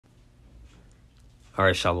All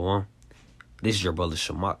right, Shalom. This is your brother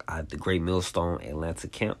Shamak at the Great Millstone Atlanta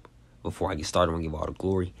camp. Before I get started, I want to give all the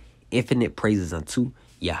glory, infinite praises unto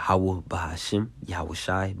Yahweh Bahashim, Yahweh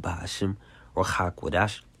Shai Bahashim, Rochak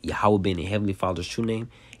Wadash, Yahweh being the Heavenly Father's true name,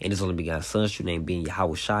 and His only begotten Son's true name being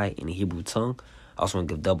Yahweh Shai in the Hebrew tongue. I also want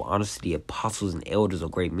to give double honors to the apostles and elders of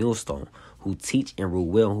Great Millstone who teach and rule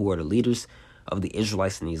well and who are the leaders of the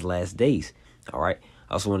Israelites in these last days. All right.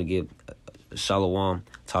 I also want to give Shalom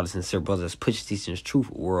to all the sincere brothers that's pushing teaching this truth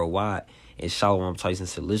worldwide. And Shalom to all you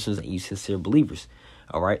sincere listeners and you sincere believers.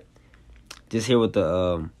 All right. Just here with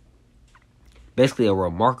the basically a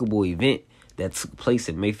remarkable event that took place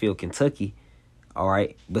in Mayfield, Kentucky. All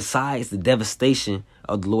right. Besides the devastation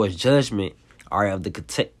of the Lord's judgment, all right, of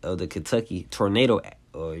the Kentucky tornado,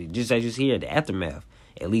 just as you hear the aftermath,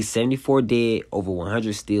 at least 74 dead, over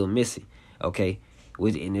 100 still missing. Okay.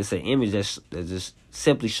 And it's an image that just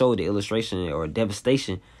simply showed the illustration or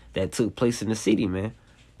devastation that took place in the city, man.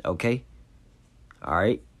 Okay? All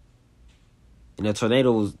right? And the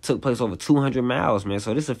tornado took place over 200 miles, man.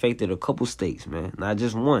 So this affected a couple states, man. Not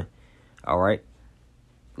just one. All right?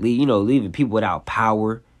 Leaving people without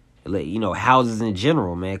power. Houses in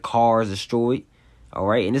general, man. Cars destroyed. All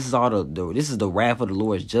right? And this is all this is the wrath of the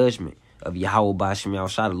Lord's judgment of Yahweh Bashim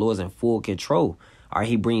Yahushua. The Lord's in full control. All right?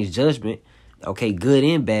 He brings judgment. Okay, good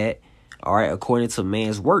and bad, all right, according to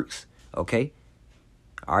man's works, okay?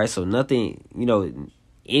 All right, so nothing,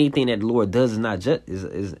 anything that the Lord does is not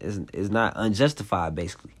is not unjustified,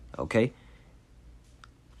 basically, okay?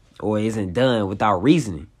 Or isn't done without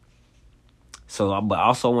reasoning. So, but I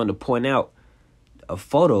also want to point out a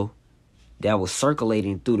photo that was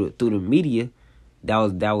circulating through the media that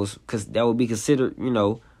was because that would be considered,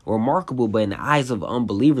 remarkable, but in the eyes of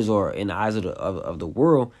unbelievers or in the eyes of the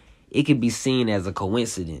world, it can be seen as a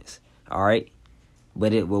coincidence, all right?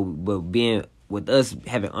 But being with us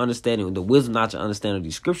having understanding, the wisdom not to understand of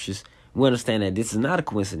these scriptures, we understand that this is not a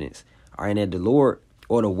coincidence, all right? And that the Lord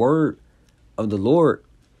or the word of the Lord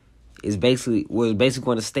was basically going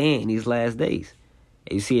to stand in these last days.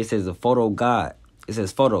 And you see, it says the photo of God. It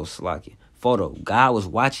says photos, like it. Photo. God was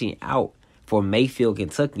watching out for Mayfield,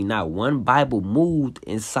 Kentucky. Not one Bible moved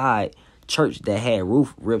inside church that had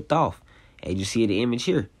roof ripped off. And you see the image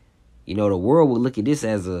here. The world will look at this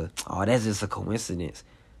as that's just a coincidence.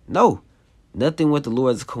 No, nothing with the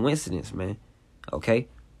Lord is a coincidence, man. Okay?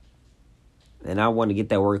 And I want to get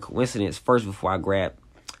that word coincidence first before I grab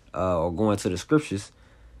or go into the scriptures.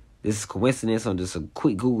 This is coincidence on just a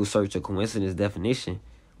quick Google search of coincidence definition.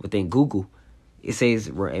 Within Google, it says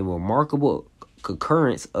a remarkable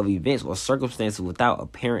concurrence of events or circumstances without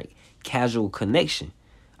apparent causal connection.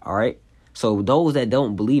 All right? So those that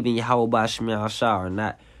don't believe in Yahweh Bashim Yahushua are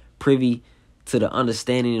not privy to the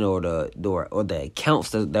understanding or the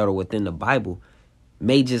accounts that are within the Bible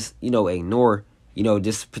may just ignore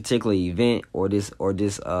this particular event or these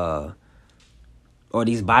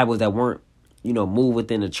Bibles that weren't moved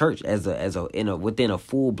within the church within a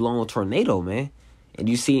full blown tornado, man. And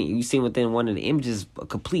you see within one of the images,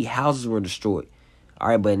 complete houses were destroyed. All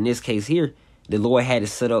right, but in this case here, the Lord had it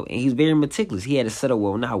set up, and He's very meticulous. He had it set up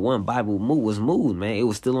where not one Bible was moved, man. It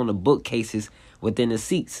was still on the bookcases within the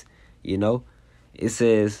seats. It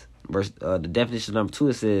says, the definition number 2,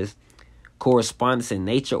 it says, correspondence in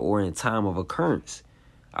nature or in time of occurrence.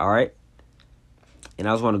 All right. And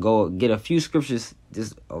I just want to go get a few scriptures,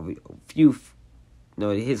 just a few,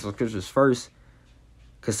 hit some scriptures first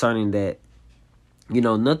concerning that,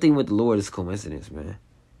 nothing with the Lord is coincidence, man.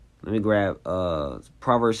 Let me grab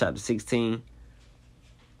Proverbs chapter 16,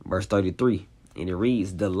 verse 33. And it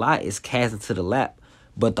reads, the lot is cast into the lap,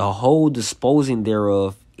 but the whole disposing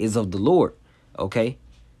thereof is of the Lord. Okay,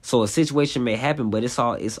 so a situation may happen, but it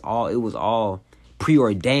was all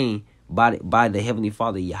preordained by the Heavenly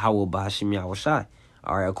Father, Yahweh Bashim Yahushua.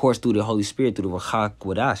 All right, of course, through the Holy Spirit, through the Ruach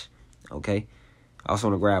Kodesh. Okay, I also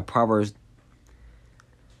want to grab Proverbs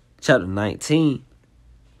chapter 19.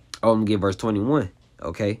 I'm gonna get verse 21.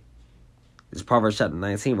 Okay, it's Proverbs chapter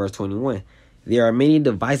 19, verse 21. There are many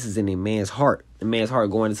devices in a man's heart. The man's heart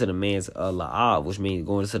going into the man's la'ab, which means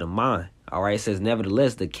going into the mind. All right, it says,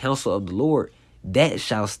 nevertheless, the counsel of the Lord, that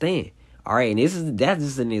shall stand. All right, and that's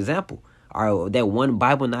just an example. All right, that one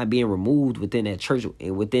Bible not being removed within that church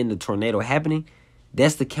and within the tornado happening,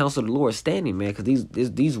 that's the counsel of the Lord standing, man, because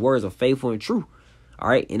these words are faithful and true. All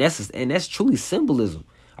right, and that's truly symbolism.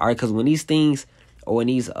 All right, because when these things or in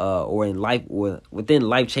these or in life or within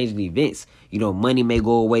life-changing events, money may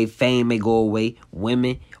go away, fame may go away,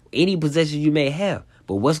 women, any possessions you may have,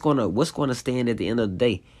 but what's gonna stand at the end of the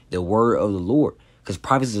day? The word of the Lord, because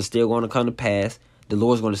prophecies are still going to come to pass. The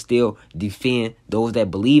Lord's going to still defend those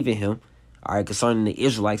that believe in Him. All right, concerning the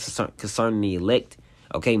Israelites, concerning the elect,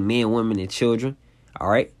 Okay, men, women, and children. All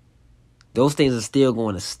right. Those things are still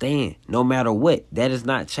going to stand no matter what. That is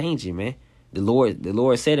not changing, man. The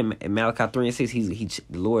Lord said in Malachi 3:6,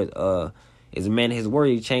 the Lord is a man of his word.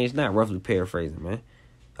 He changed not, roughly paraphrasing, man.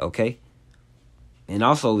 Okay. And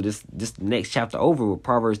also this next chapter over with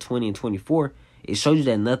Proverbs 20 and 24, it shows you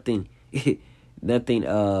that nothing is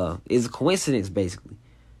a coincidence, basically.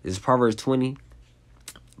 This is Proverbs 20,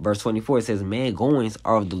 verse 24. It says, man goings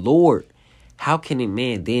are of the Lord. How can a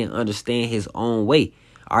man then understand his own way?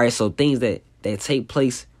 All right, so things that take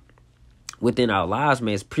place within our lives,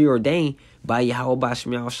 man, is preordained by Yahweh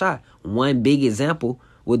Bashim Yahushua. One big example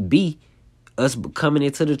would be us coming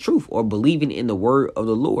into the truth or believing in the word of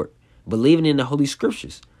the Lord, believing in the Holy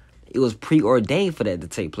Scriptures. It was preordained for that to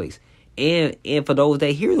take place. And for those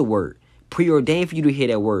that hear the word, preordained for you to hear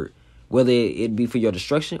that word, whether it be for your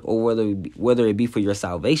destruction or whether it be for your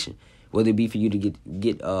salvation. Whether it be for you to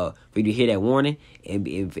get for you to hear that warning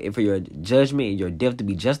and for your judgment and your death to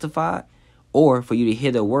be justified, or for you to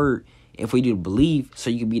hear the word and for you to believe so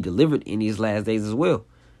you can be delivered in these last days as well.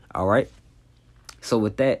 All right. So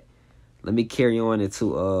with that, let me carry on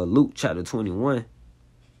into Luke chapter 21.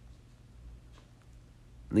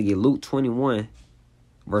 Let me get Luke 21,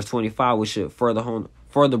 verse 25, which should further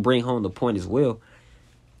bring home the point as well.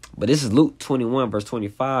 But this is Luke 21, verse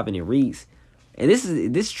 25, and it reads. And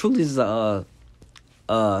this truly is a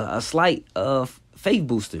slight faith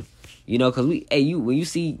booster, you know, because when you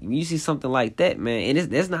see something like that, man, and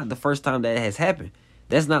that's not the first time that has happened.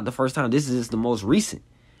 That's not the first time. This is the most recent,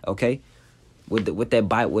 okay, with the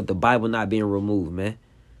Bible not being removed, man,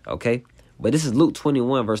 okay. But this is Luke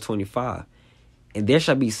 21, verse 25, and there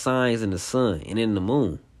shall be signs in the sun and in the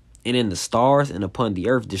moon and in the stars and upon the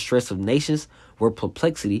earth distress of nations, where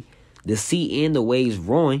perplexity, the sea and the waves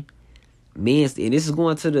roaring. Men, and this is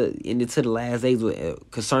going into the last days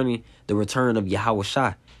concerning the return of Yahweh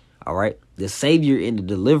Shai, all right, the Savior and the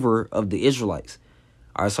Deliverer of the Israelites.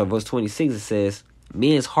 All right, so verse 26, it says,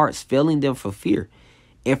 men's hearts failing them for fear,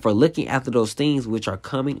 and for looking after those things which are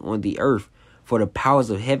coming on the earth, for the powers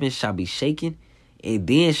of heaven shall be shaken, and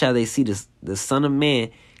then shall they see the Son of Man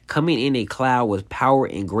coming in a cloud with power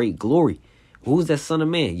and great glory. Who's that Son of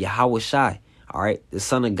Man? Yahweh Shai, all right, the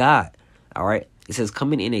Son of God, all right. It says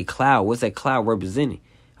coming in a cloud. What's that cloud representing?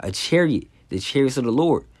 A chariot, the chariots of the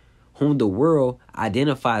Lord, whom the world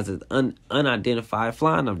identifies as unidentified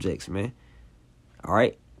flying objects, man. All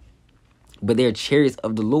right. But they're chariots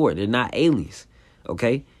of the Lord. They're not aliens.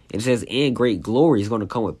 Okay. It says, and great glory is going to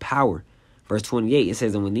come with power. Verse 28, it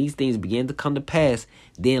says, and when these things begin to come to pass,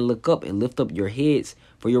 then look up and lift up your heads,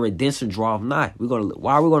 for your redemption draweth nigh.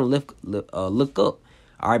 Why are we going to look up?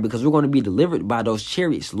 All right, because we're going to be delivered by those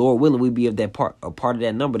chariots. Lord willing, we be a part of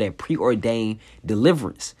that number, that preordained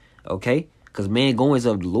deliverance. Okay, because man goings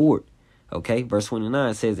of the Lord. Okay, verse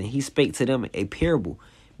 29 says, and he spake to them a parable.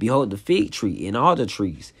 Behold, the fig tree and all the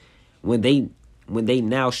trees, when they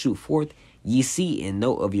now shoot forth, ye see and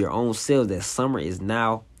know of your own selves that summer is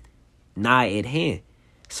now nigh at hand.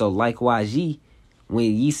 So likewise ye,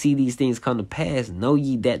 when ye see these things come to pass, know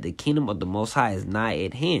ye that the kingdom of the Most High is nigh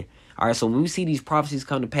at hand. All right, so when we see these prophecies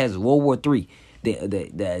come to pass, World War III,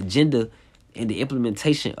 the agenda and the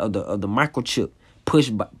implementation of the microchip push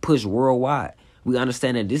worldwide, we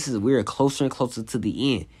understand that we're closer and closer to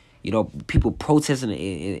the end. You know, people protesting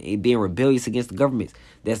and being rebellious against the governments.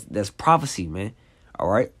 That's prophecy, man. All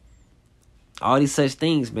right, all these such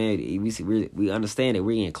things, man. We understand that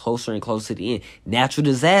we're getting closer and closer to the end. Natural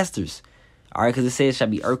disasters, all right, because it says shall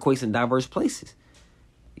be earthquakes in diverse places.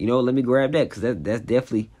 You know, let me grab that because that's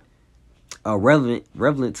definitely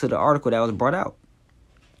relevant to the article that was brought out.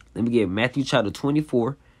 Let me get Matthew chapter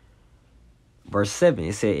 24, verse 7.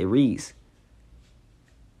 It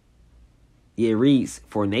reads,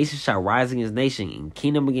 for nation shall rise against nation and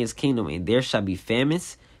kingdom against kingdom, and there shall be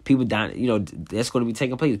famines. People dying, you know, that's going to be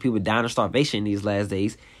taking place. People dying of starvation in these last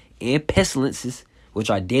days, and pestilences, which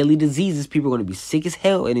are deadly diseases. People are going to be sick as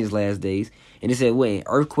hell in these last days. And it said, in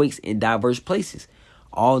earthquakes in diverse places.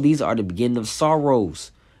 All these are the beginning of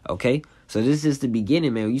sorrows. Okay. So this is the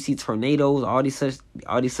beginning, man. You see tornadoes, all these such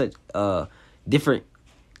different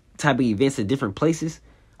type of events in different places.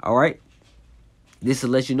 All right, this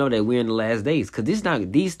will let you know that we're in the last days, because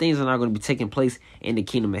these things are not going to be taking place in the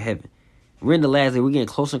kingdom of heaven. We're in the last day. We're getting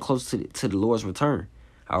closer and closer to the Lord's return.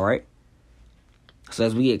 All right. So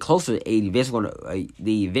as we get closer, the events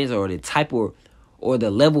or the type or the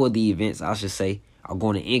level of the events, I should say, are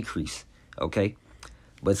going to increase. Okay.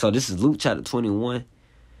 But so this is Luke chapter 21.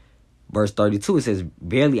 Verse 32, it says,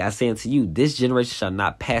 verily I say unto you, this generation shall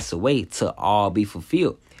not pass away till all be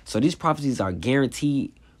fulfilled. So these prophecies are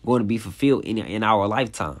guaranteed going to be fulfilled in our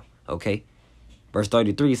lifetime, okay? Verse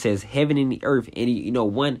 33 says, heaven and the earth. And you know,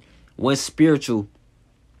 one spiritual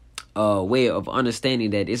way of understanding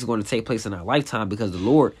that it's going to take place in our lifetime, because the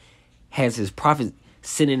Lord has his prophets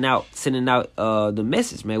sending out the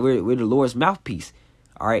message, man. We're the Lord's mouthpiece,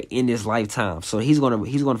 all right, in this lifetime. So he's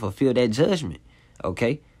gonna fulfill that judgment.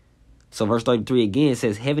 Okay. So verse 33 again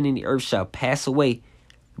says, heaven and the earth shall pass away,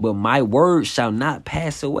 but my word shall not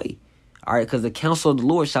pass away. All right, because the counsel of the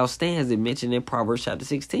Lord shall stand, as it mentioned in Proverbs chapter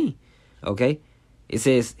 16. Okay. It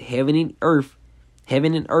says, heaven and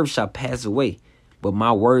earth shall pass away, but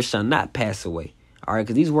my word shall not pass away. All right,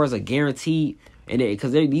 because these words are guaranteed, and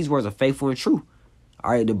because these words are faithful and true.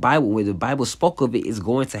 All right, when the Bible spoke of it, it's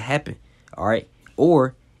going to happen. All right,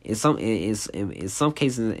 or in some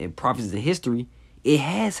cases in prophecies in history, it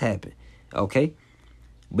has happened. Okay,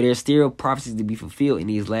 but there's still prophecies to be fulfilled in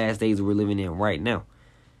these last days that we're living in right now.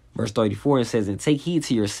 Verse 34, it says, and take heed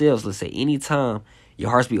to yourselves, let's say, any time your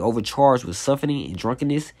hearts be overcharged with suffering and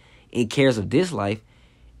drunkenness and cares of this life,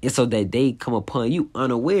 and so that they come upon you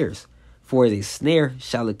unawares. For as a snare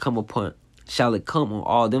shall it come on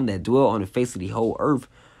all them that dwell on the face of the whole earth.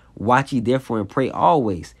 Watch ye therefore and pray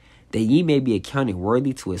always, that ye may be accounted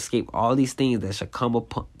worthy to escape all these things that shall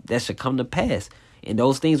come to pass. And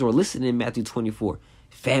those things were listed in Matthew 24.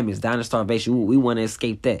 Famines, dying of starvation. We want to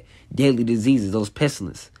escape that. Deadly diseases, those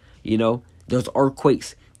pestilence. You know, there's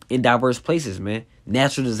earthquakes in diverse places, man.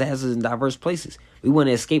 Natural disasters in diverse places. We want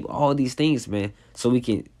to escape all these things, man. So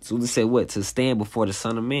we say what? To stand before the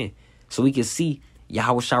Son of Man. So we can see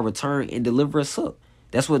Yahweh shall return and deliver us up.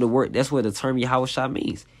 That's what the term Yahweh shall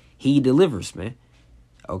means. He delivers, man.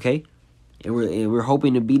 Okay? And we're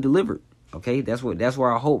hoping to be delivered. Okay? That's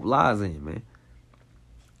where our hope lies in, man.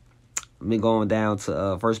 Let me go on down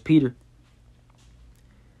to 1 Peter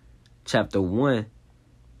chapter 1.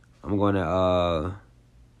 I'm going to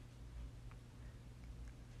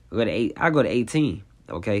go to 18,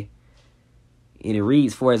 okay? And it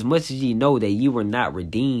reads, for as much as ye know that ye were not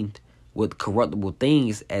redeemed with corruptible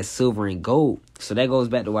things as silver and gold. So that goes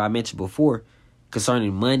back to what I mentioned before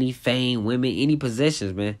concerning money, fame, women, any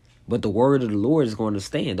possessions, man. But the word of the Lord is going to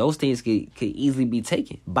stand. Those things could easily be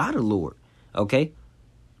taken by the Lord, okay?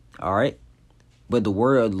 All right? But the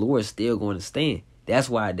word of the Lord is still going to stand. That's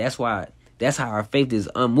how our faith is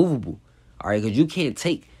unmovable. All right? Because you can't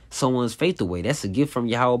take someone's faith away. That's a gift from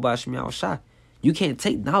Yahweh B'Shem Yahushua. You can't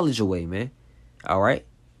take knowledge away, man. All right?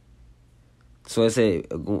 So it said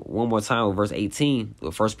one more time with verse 18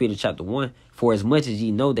 with 1 Peter chapter 1. For as much as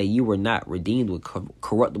ye know that you were not redeemed with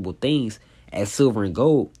corruptible things as silver and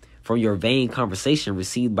gold from your vain conversation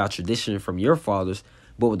received by tradition from your fathers,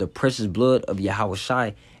 but with the precious blood of Yahweh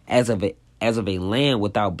Shai as of a lamb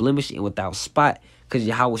without blemish and without spot. Because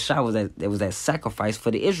Yahweh Shai was that sacrifice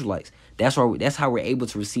for the Israelites. That's how we're able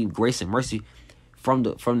to receive grace and mercy from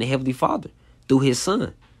the Heavenly Father through His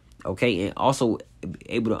Son. Okay, and also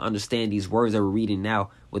able to understand these words that we're reading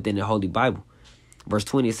now within the Holy Bible. Verse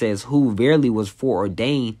 20 says, who verily was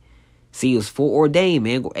foreordained. See, it was foreordained,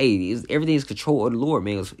 man. Hey, everything is control of the Lord,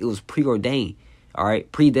 man. It was preordained. All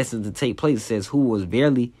right, predestined to take place. It says, who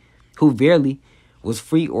verily was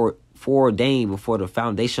foreordained before the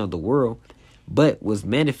foundation of the world, but was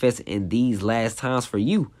manifest in these last times for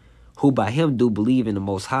you, who by him do believe in the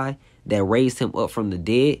Most High, that raised him up from the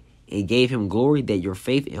dead and gave him glory, that your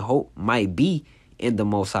faith and hope might be in the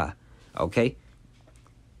Most High. Okay.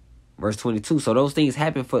 Verse 22. So those things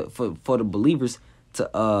happen for the believers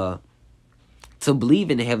to believe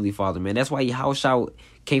in the Heavenly Father, man. That's why Yahweh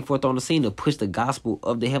came forth on the scene to push the gospel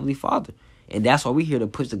of the Heavenly Father. And that's why we're here to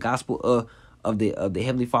push the gospel of the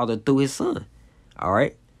Heavenly Father through His Son. All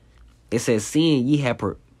right. It says, seeing ye have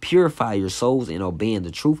purified your souls in obeying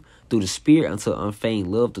the truth through the Spirit unto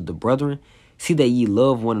unfeigned love to the brethren. See that ye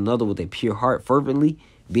love one another with a pure heart fervently,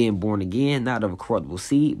 being born again, not of a corruptible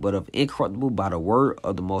seed, but of incorruptible by the word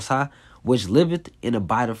of the Most High, which liveth and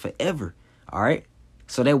abideth forever. All right.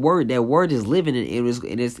 So that word is living, and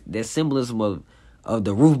it is that symbolism of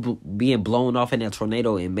the roof being blown off in that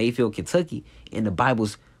tornado in Mayfield, Kentucky. And the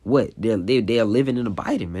Bible's what? They are living and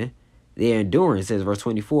abiding, man. They're enduring. It says verse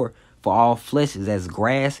 24, for all flesh is as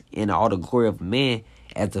grass, and all the glory of man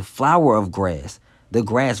as the flower of grass. The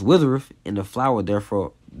grass withereth, and the flower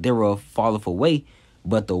thereof falleth away,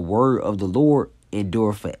 but the word of the Lord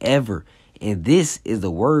endureth forever. And this is the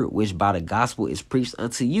word which by the gospel is preached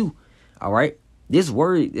unto you. All right. This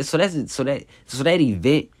word, so that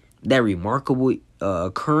event, that remarkable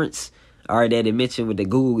occurrence, all right, that it mentioned with the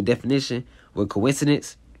Google definition with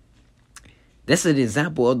coincidence. That's an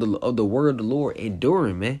example of the word of the Lord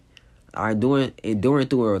enduring, man. All right, enduring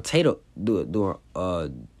through a potato,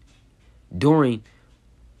 during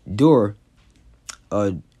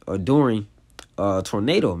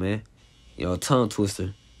tornado, man. You know, tongue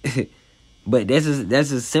twister. But that's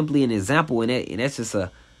just simply an example, and that's just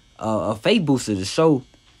a faith booster to show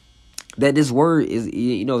that this word is,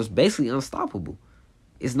 you know, it's basically unstoppable.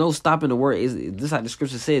 It's no stopping the word. This is how the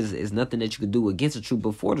scripture says. It's nothing that you could do against the truth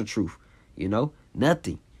before the truth. You know,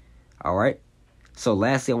 nothing. All right. So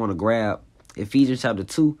lastly, I want to grab Ephesians chapter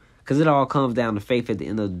 2, because it all comes down to faith at the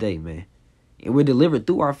end of the day, man. And we're delivered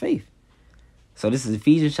through our faith. So this is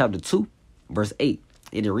Ephesians chapter 2, verse 8.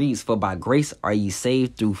 And it reads, "For by grace are ye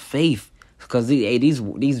saved through faith." Because these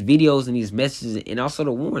videos and these messages, and also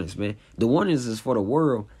the warnings, man. The warnings is for the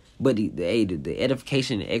world, but the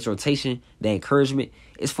edification, the exhortation, the encouragement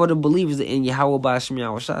is for the believers in Yahweh Ba'ashem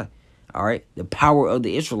Yahushai. All right, the power of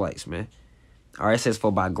the Israelites, man. All right, it says,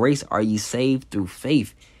 "For by grace are ye saved through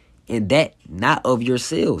faith, and that not of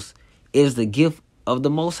yourselves, it is the gift of the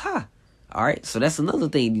Most High." All right, so that's another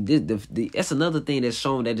thing. That's another thing that's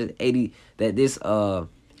showing that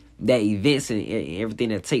events and everything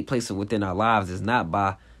that take place within our lives is not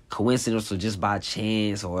by coincidence or just by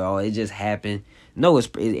chance or it just happened. No,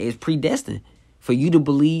 it's predestined for you to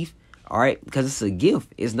believe. All right, because it's a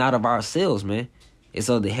gift. It's not of ourselves, man. It's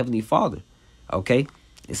of the Heavenly Father. Okay,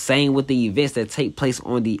 it's same with the events that take place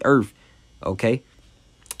on the earth. Okay,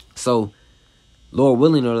 so Lord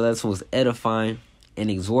willing, the lesson was edifying and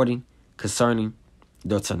exhorting concerning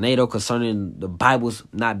the tornado, concerning the Bible's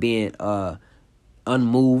not being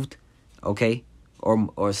unmoved, okay,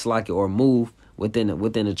 or slack it or move within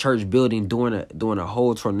the church building during a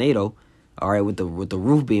whole tornado. All right, with the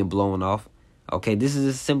roof being blown off. Okay, this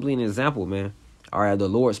is just simply an example, man. All right, the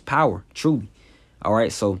Lord's power, truly. All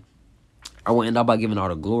right, so I will end up by giving all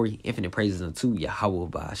the glory, infinite praises unto Yahweh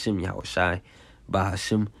Ba'ashem Yahushai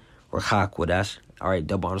Ba'ashem Rachak Wadash. All right,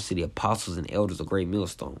 double honor to the apostles and elders of Great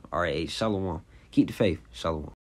Millstone. All right, shalom. Keep the faith. Shalom.